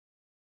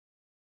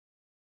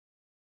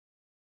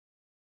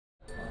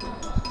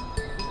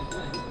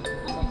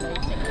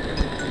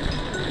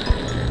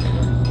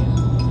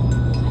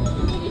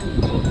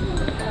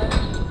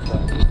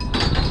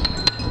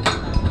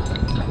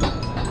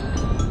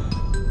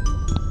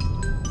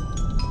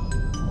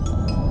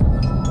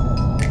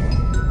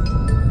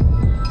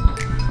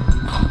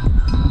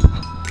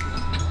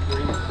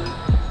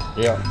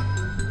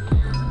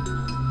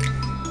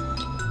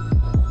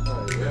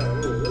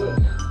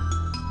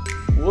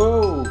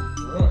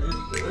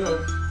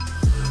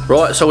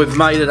Right, so we've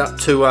made it up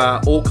to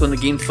Auckland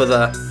again for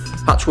the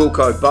Hutch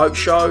Wilco boat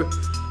show.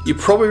 You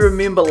probably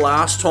remember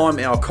last time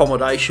our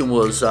accommodation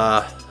was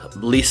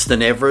less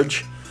than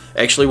average.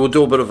 Actually, we'll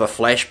do a bit of a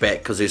flashback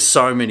because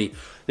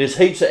there's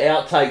heaps of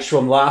outtakes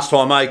from last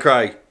time, eh,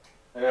 Craig?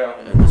 Yeah.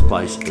 And this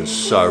place is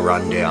so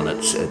run down.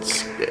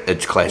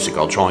 It's classic.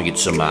 I'll try and get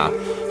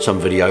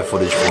some video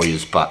footage for you,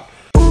 but.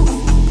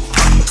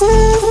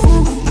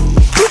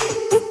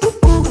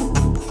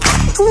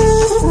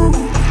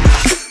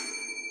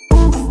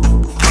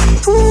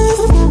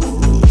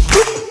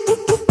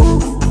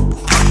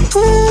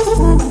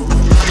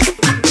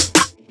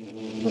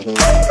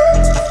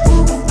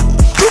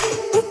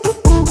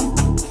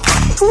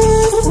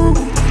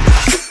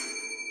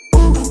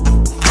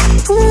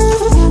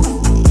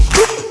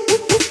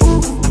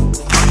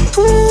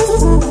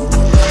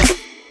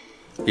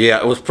 Yeah,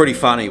 it was pretty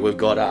funny. We've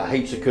got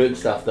heaps of curtain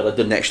stuff that I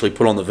didn't actually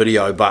put on the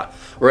video, but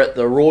we're at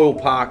the Royal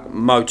Park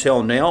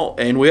Motel now,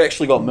 and we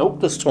actually got milk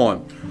this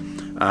time.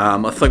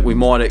 I think we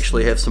might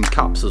actually have some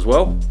cups as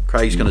well.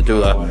 Craig's going to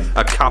do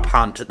a cup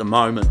hunt at the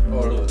moment.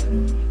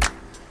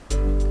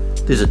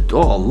 There's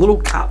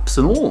little cups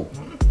and all.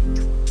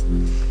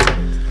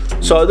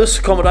 So this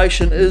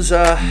accommodation is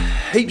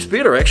heaps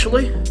better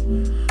actually,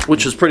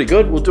 which is pretty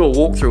good. We'll do a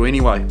walkthrough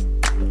anyway.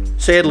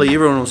 Sadly,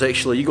 everyone was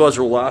actually, you guys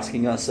are all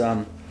asking us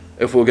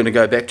if we were going to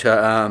go back to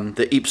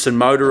the Epsom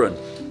Motor Inn.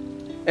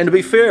 And to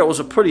be fair, it was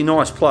a pretty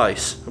nice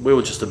place. We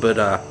were just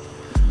a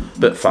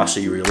bit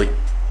fussy really.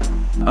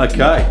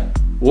 Okay,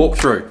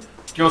 walkthrough.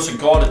 Give us a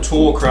guided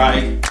tour,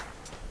 Craig.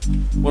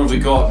 What have we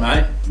got,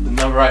 mate? The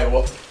number 8,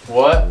 what?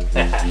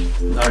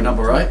 No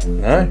number 8?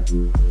 No.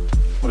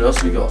 What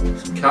else have we got?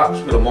 Some cups,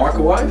 we've got a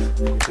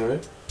microwave. Okay.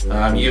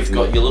 You've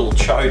got your little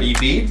chody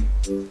bed.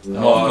 And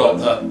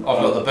I've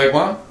got the big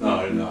one.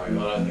 No, I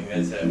don't think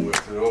that's how it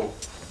works at all.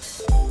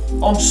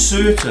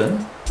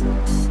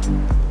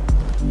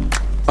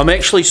 I'm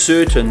actually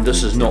certain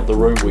this is not the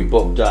room we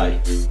booked, eh?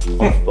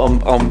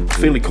 I'm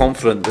fairly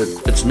confident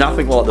that it's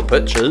nothing like the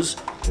pictures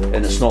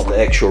and it's not the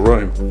actual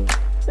room.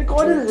 The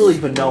guy didn't really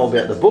even know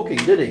about the booking,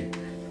 did he?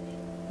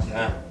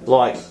 Nah.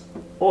 Like,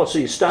 oh, so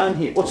you're staying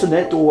here. What's in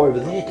that door over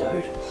there,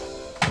 dude?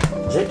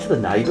 Is that to the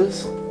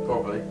neighbours?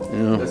 Probably.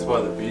 Yeah. That's why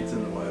the bed's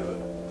in the way of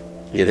it.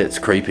 Yeah, that's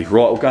creepy.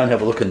 Right, we'll go and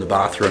have a look in the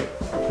bathroom.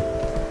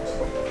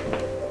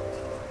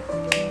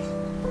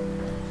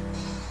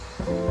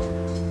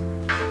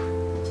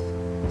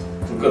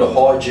 We've got a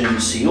hygiene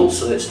seal,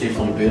 so that's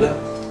definitely better.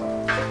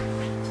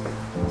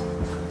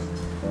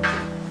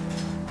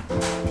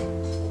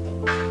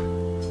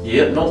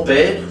 Yeah, not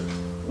bad.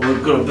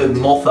 We've got a big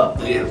moth up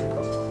there.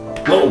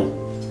 Whoa!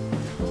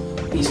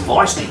 He's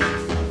feisty.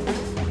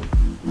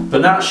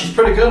 But no, she's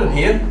pretty good in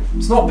here.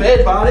 It's not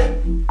bad, Barty.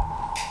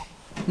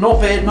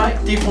 Not bad,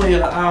 mate. Definitely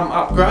an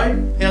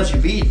upgrade. How's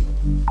your bed?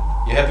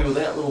 You happy with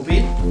that little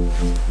bed?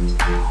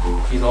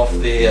 Get off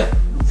there.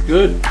 It's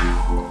good.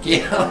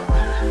 Get up.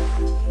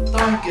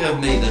 Don't give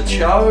me the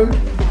chode.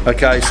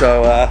 Okay,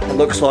 so it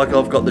looks like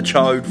I've got the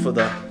chode for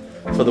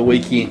the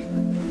weekend.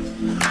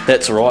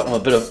 That's alright. I'm a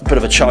bit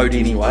of a chode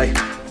anyway.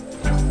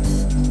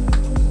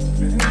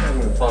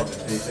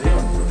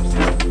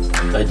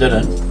 They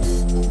didn't.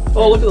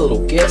 Oh, look at the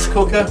little gas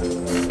cooker.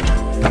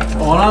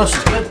 Oh no, this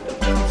is good.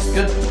 This is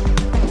good.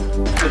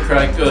 Good,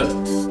 Craig, good.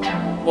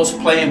 What's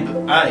plan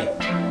A?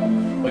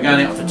 We're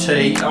going out for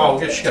tea. Oh,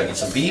 we're just going to get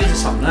some beers or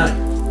something, eh?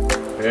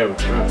 Yeah, we're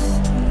good.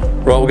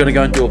 Right, we're going to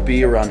go and do a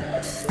beer run.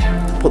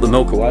 Put the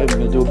milk away, we're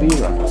going to do a beer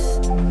run.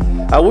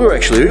 We were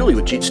actually early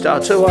with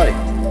Jetstar too, eh?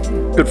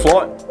 Good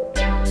flight.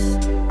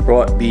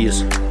 Right,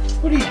 beers.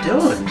 What are you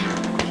doing?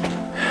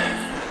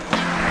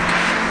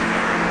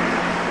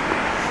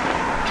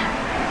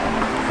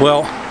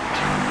 Well,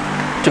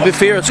 to be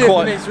fair, it's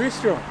quite... Japanese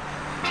restaurant.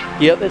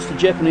 Yeah, that's the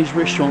Japanese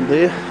restaurant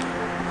there.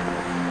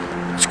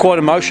 It's quite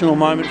an emotional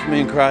moment for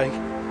me and Craig.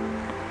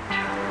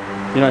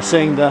 You know,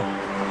 seeing the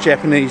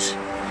Japanese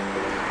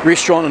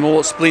restaurant in all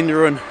its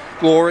splendour and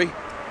glory,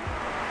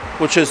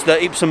 which is the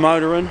Epsom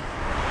Motor Inn.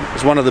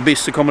 It's one of the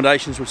best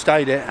accommodations we've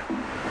stayed at.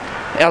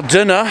 Our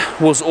dinner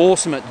was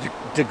awesome at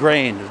De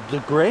Grand. De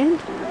Grand?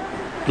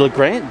 De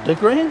Grand? De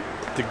Grand?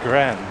 The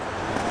Grand.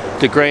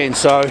 De Grand.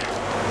 So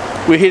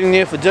we're heading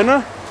there for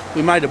dinner.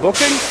 We made a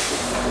booking,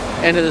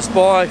 and it is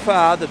by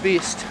far the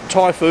best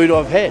Thai food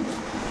I've had.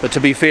 But to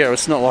be fair,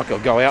 it's not like I'll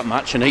go out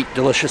much and eat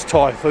delicious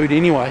Thai food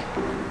anyway.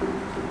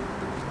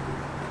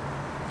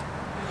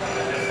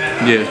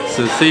 Yeah,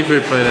 so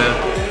seafood platter.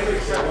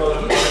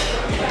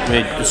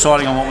 We're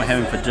deciding on what we're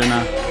having for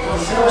dinner.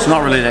 It's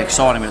not really that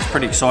exciting, but it's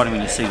pretty exciting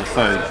when you see the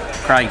food.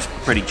 Craig's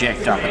pretty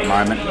jacked up at the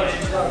moment.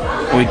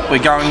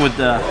 We're going with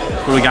the,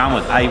 what are we going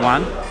with,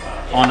 A1?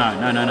 Oh no.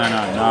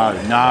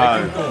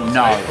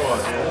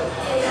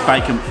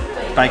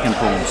 Bacon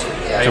prawns. So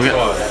we've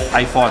got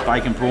A5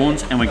 bacon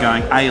prawns, and we're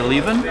going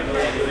A11,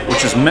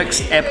 which is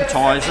mixed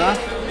appetizer,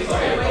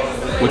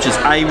 which is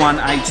A1,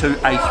 A2,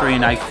 A3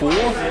 and A4,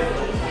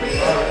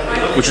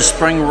 which is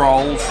spring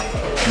rolls,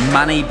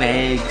 money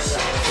bags,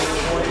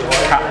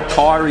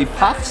 kairi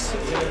puffs,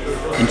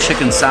 and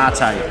chicken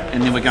satay.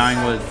 And then we're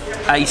going with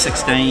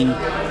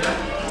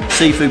A16,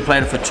 seafood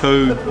platter for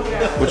 2,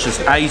 which is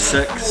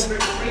A6,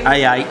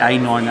 A8,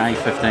 A9,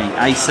 A15.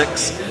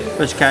 A6,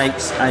 fish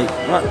cakes,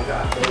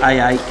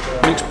 A8,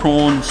 mixed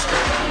prawns,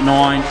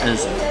 9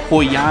 is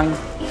hoi young,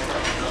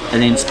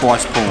 and then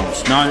spiced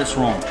prawns. No, that's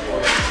wrong.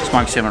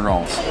 Smoked salmon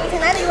rolls.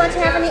 Tonight, do you want to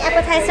have any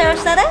appetizer or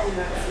starter?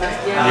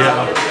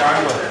 Yeah.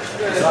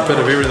 A bit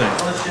of everything.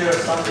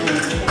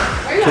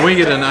 Can we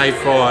get an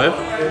A5?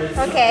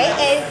 Okay,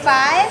 A5,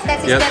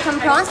 that is bacon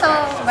prawns, so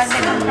one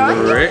bacon prawn.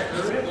 Correct.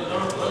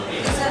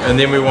 And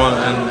then we want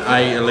an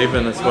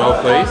A11 as well,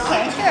 please.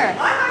 Okay, sure.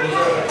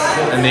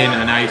 And then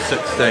an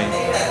A16.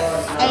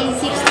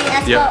 A16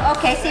 as well.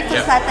 Okay,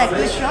 seafood platter,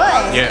 good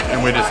choice. Yeah, and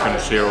we're just going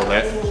to share all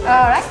that.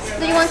 Alright,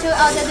 do you want to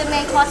order the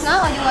main course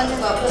now, or you want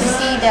to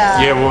see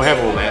the... Yeah, we'll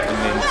have all that and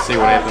then see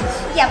what happens.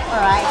 Yep,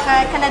 alright.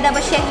 Can I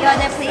double check your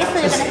order, please?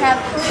 So you're going to have...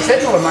 Is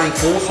that not a main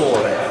course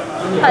or that?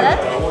 Pardon?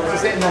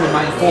 Is that not a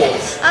main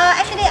course?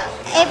 Actually,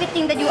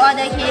 everything that you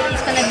order here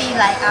is going to be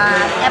like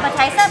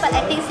appetizer, but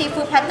I think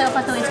seafood platter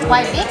for 2 is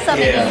quite big, so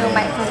maybe you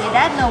might need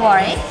that, no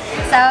worry.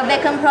 So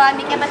bacon prawn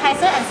big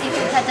appetizer and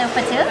seafood platter for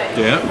 2.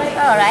 Yeah.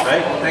 Alright.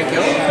 Thank you.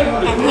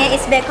 And here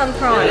is bacon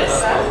prawns.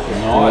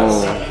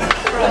 Nice.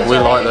 We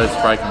like those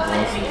bacon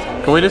prawns.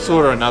 Can we just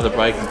order another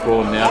bacon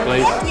prawn now,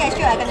 please? Yeah,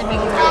 sure, I'm going to bring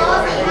it.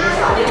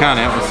 Can't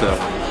help myself.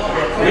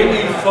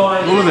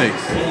 All of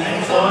these.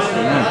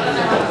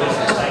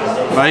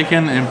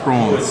 Bacon and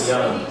prawns.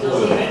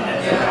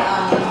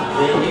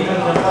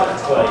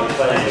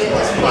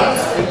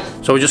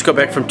 So we just got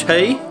back from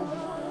tea,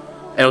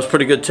 and it was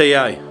pretty good tea,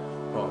 eh?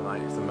 Oh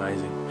mate, it's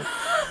amazing.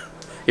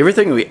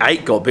 Everything we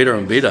ate got better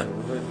and better.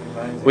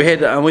 We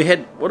had,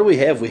 what do we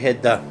have? We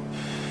had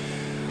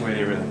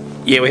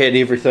everything. yeah, we had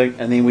everything,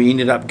 and then we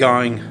ended up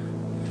going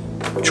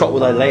chop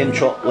with a lamb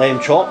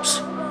chops,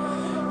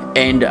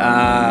 and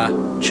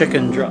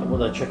chicken.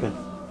 What are they, chicken?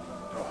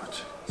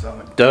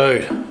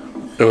 Dude,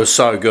 it was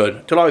so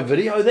good. Did I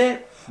video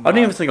that? I don't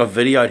even think I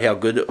videoed how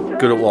good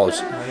it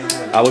was.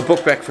 We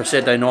booked back for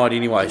Saturday night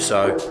anyway,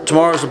 so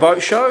tomorrow's the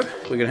boat show.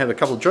 We're gonna have a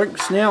couple of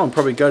drinks now and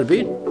probably go to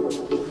bed.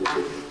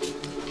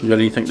 You got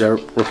anything to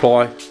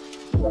reply,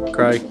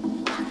 Craig?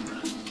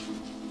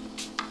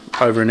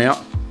 Over and out.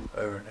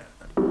 Over and out.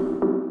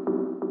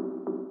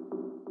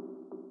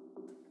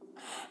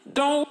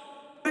 Don't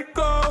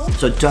go.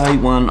 So day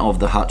 1 of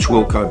the Hutch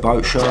Wilco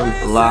boat show.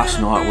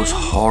 Last night was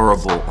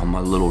horrible on my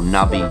little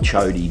nubby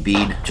chody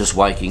bed. Just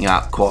waking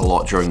up quite a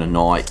lot during the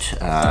night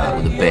with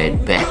a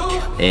bad back.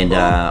 And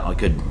I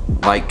could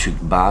wake to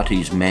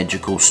Barty's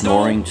magical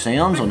snoring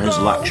sounds on his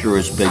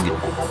luxurious big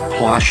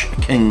plush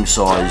king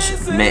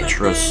size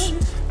mattress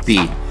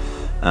bed.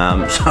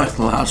 So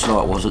last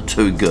night wasn't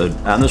too good.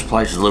 This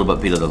place is a little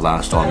bit better than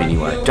last time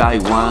anyway. Day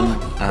 1,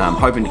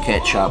 hoping to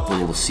catch up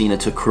with all the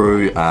Senator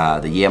crew, the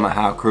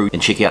Yamaha crew,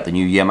 and check out the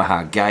new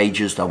Yamaha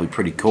gauges. They'll be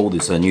pretty cool.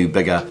 There's a new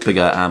bigger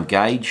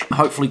gauge.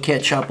 Hopefully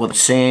catch up with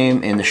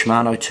Sam and the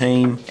Shimano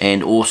team,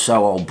 and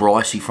also old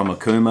Brycey from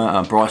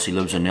Akuma. Brycey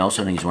lives in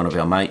Nelson. He's one of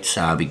our mates.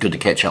 It'd be good to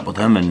catch up with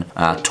him and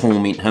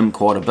torment him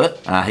quite a bit.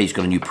 He's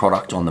got a new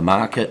product on the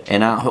market,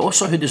 and I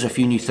also heard there's a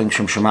few new things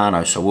from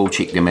Shimano, so we'll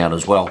check them out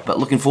as well. But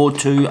looking forward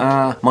to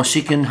my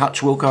second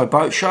Hutch Wilco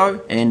boat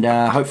show, and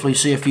hopefully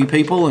see a few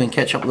people and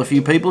catch up with a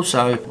few people.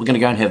 So we're going to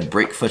go and have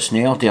breakfast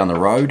now down the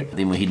road,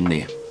 then we're heading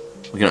there.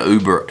 We're going to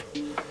Uber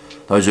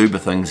it. Those Uber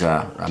things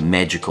are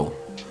magical.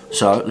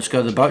 So let's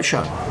go to the boat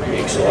show.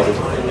 Pretty excited.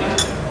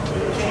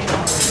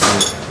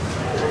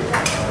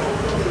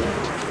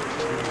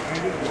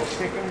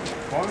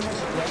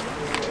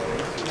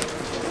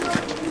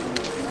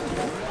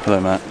 Hello,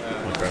 mate.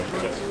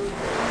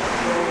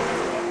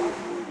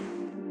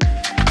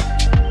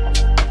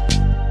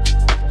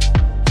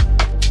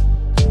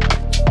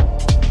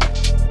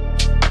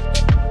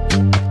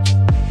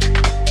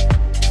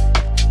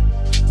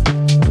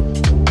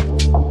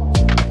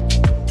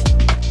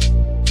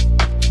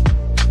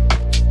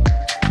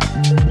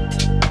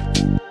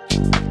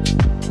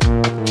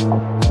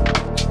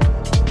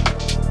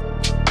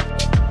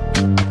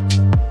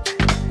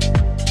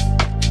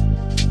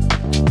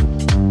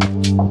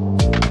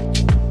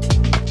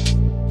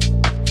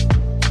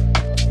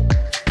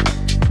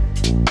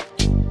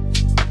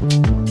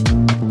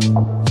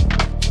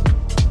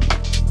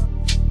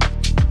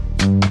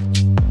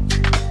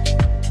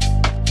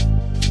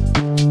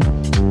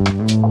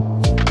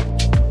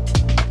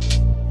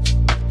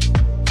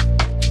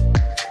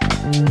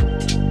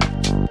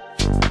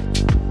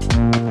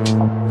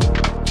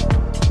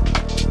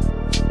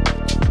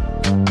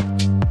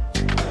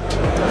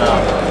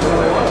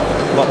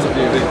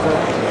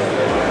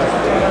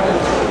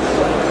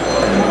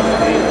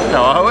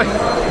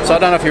 So I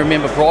don't know if you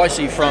remember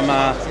Brycey from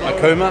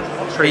Akuma.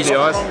 Creepy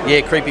Eyes?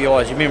 Yeah, Creepy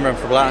Eyes. You remember him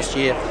from last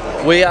year.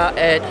 We are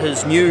at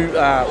his new,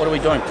 what are we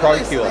doing?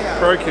 Procure.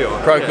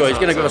 Procure. He's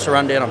going to give us a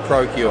rundown on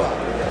Procure.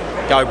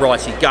 Go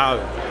Brycey, go.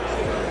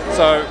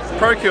 So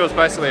Procure is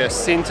basically a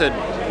centered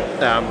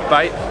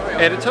bait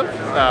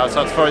additive.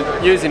 So it's for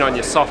using on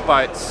your soft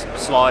baits,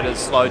 sliders,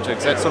 slow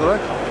jigs, that sort of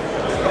thing.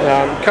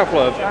 A couple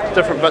of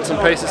different bits and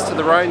pieces to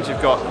the range.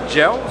 You've got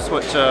gels,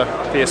 which are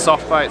for your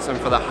soft baits and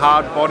for the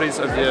hard bodies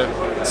of your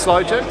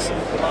slow jigs.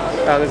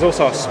 There's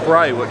also a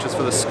spray, which is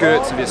for the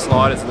skirts of your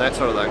sliders and that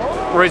sort of thing.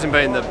 The reason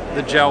being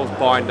the gels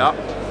bind up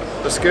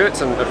the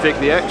skirts and affect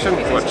the action,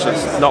 which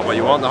is not what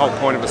you want. The whole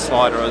point of a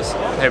slider is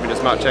having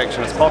as much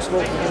action as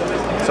possible.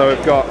 So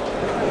we've got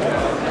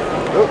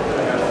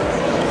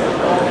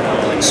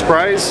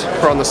sprays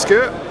for on the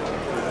skirt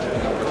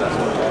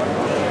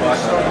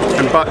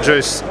and butt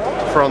juice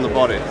for on the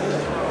body.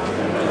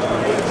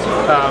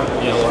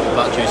 Yeah, like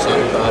butt juice on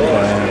the body.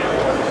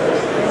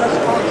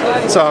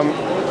 So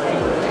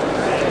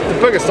the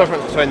biggest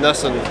difference between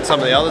this and some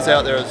of the others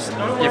out there is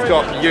you've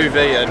got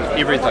UV and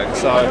everything.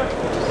 So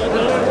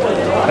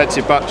that's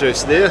your butt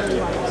juice there.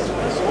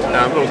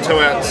 Little 2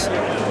 ounce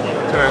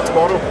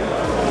bottle.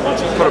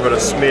 Put a bit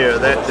of smear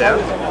of that down.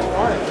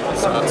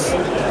 So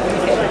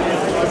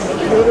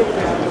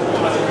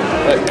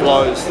that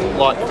glows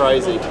like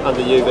crazy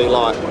under UV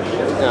light.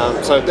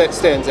 So that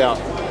stands out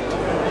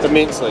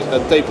immensely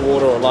in deeper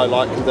water or low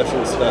light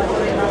conditions.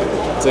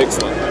 It's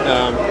excellent.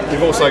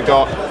 You've also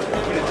got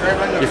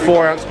your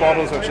 4 ounce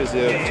bottles, which is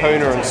your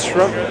tuna and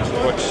shrimp,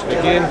 which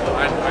again,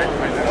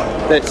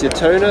 that's your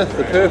tuna,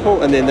 the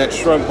purple, and then that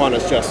shrimp one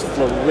is just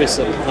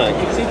fluorescent pink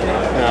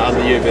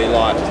under UV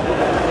light.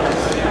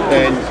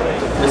 And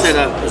Is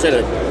that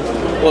a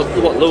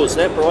what lure is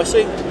that,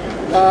 pricey?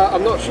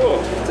 I'm not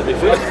sure, to be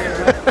fair.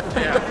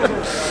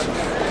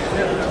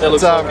 That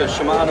looks like a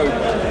Shimano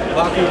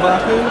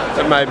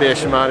Baku. It may be a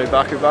Shimano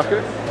Baku.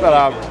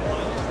 But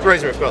the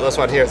reason we've got this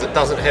one here is it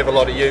doesn't have a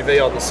lot of UV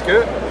on the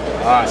skirt.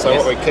 So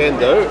what we can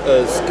do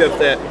is give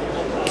that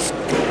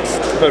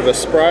a bit of a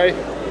spray,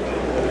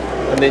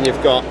 and then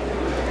you've got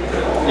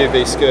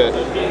UV skirt.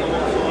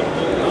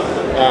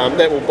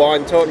 That will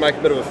bind to it, make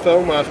a bit of a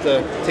film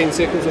after 10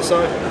 seconds or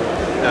so,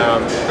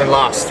 and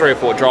last 3 or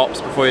 4 drops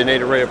before you need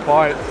to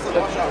reapply it.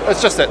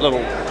 It's just that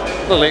little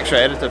extra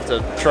additive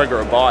to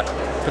trigger a bite,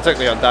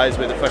 particularly on days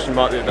where the fishing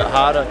might be a bit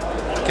harder.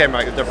 It can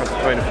make the difference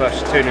between a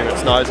fish turning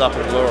its nose up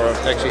at a lure or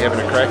actually having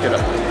a crack at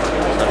it.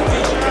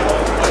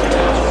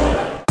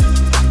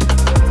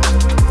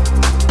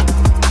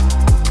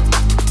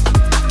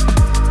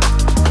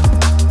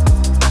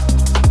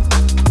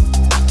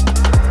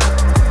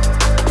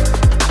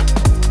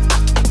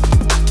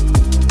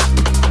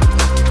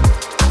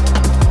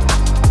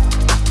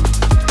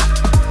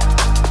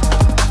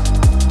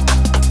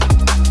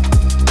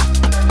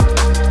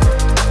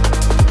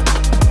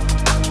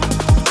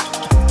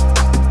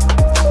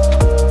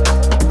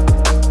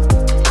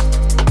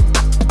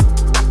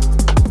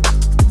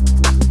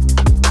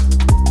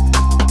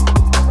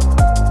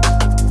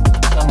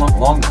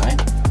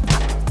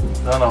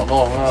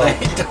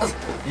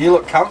 You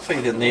look comfy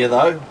in there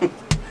though.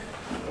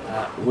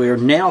 We're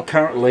now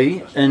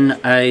currently in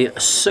a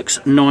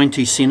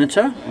 690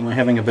 Senator and we're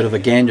having a bit of a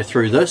gander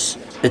through this.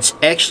 It's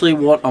actually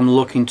what I'm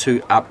looking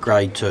to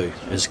upgrade to,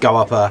 is go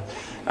up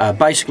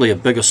basically a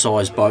bigger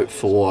size boat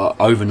for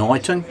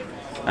overnighting,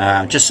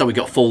 just so we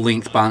got full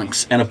length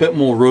bunks and a bit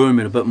more room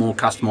and a bit more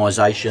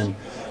customization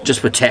just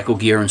for tackle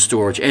gear and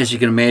storage. As you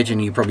can imagine,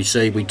 you probably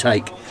see we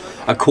take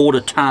a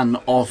 1/4 ton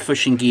of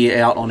fishing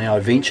gear out on our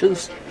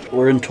adventures.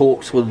 We're in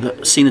talks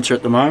with Senator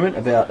at the moment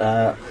about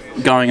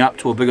going up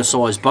to a bigger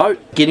size boat.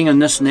 Getting in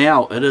this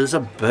now, it is a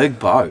big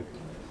boat.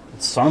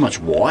 It's so much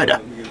wider.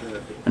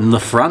 And the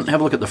front, have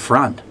a look at the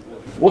front.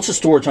 What's the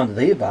storage under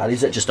there, Bart?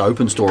 Is that just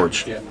open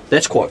storage? Yeah.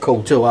 That's quite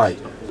cool too, eh?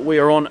 We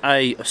are on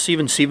a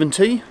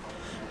 770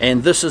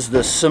 and this is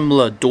the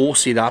similar door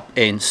setup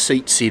and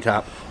seat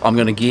setup I'm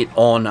going to get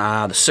on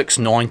the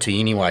 690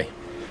 anyway.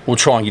 We'll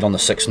try and get on the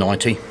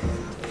 690.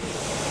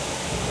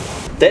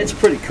 That's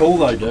pretty cool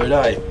though, dude,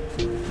 eh?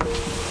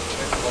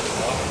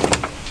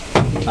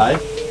 Hey?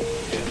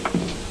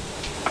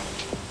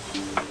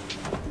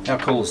 How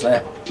cool is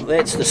that?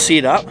 That's the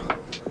setup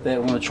that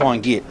I'm going to try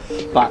and get.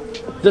 But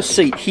this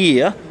seat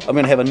here, I'm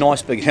going to have a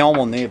nice big helm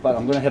on there, but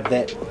I'm going to have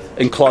that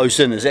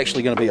enclosed in. There's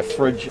actually going to be a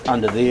fridge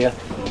under there.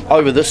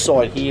 Over this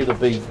side here, there'll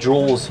be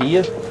drawers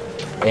here,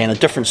 and a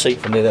different seat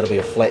from there. That'll be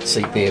a flat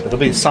seat there, but it'll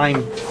be the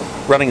same,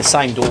 running the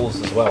same doors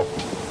as well.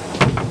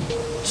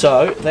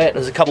 So that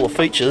is a couple of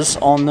features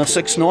on the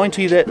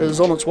 690 that is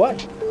on its way.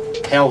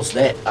 How's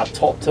that up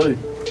top too?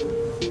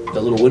 The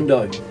little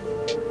window.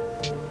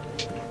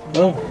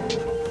 Oh,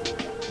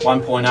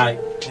 1.8.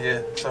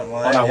 Yeah, something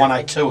like that. Oh no,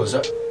 182 is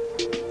it?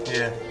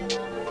 Yeah.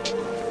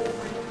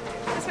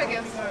 That's what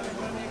goes.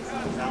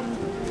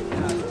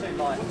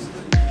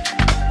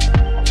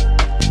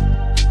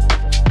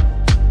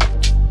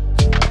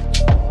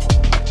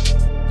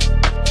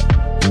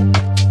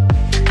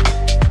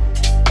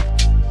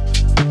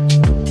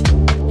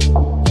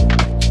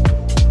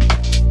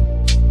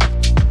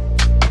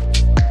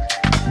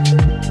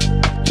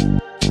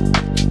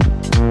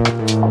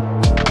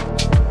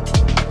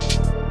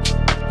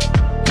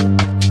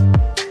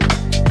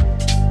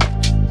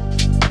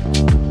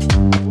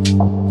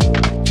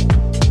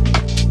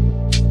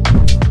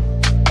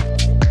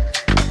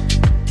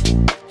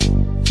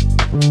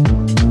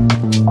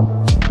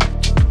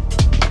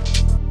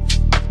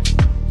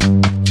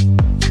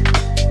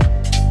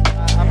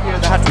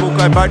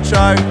 Glasgow Boat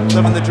Show,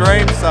 living the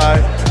dream, so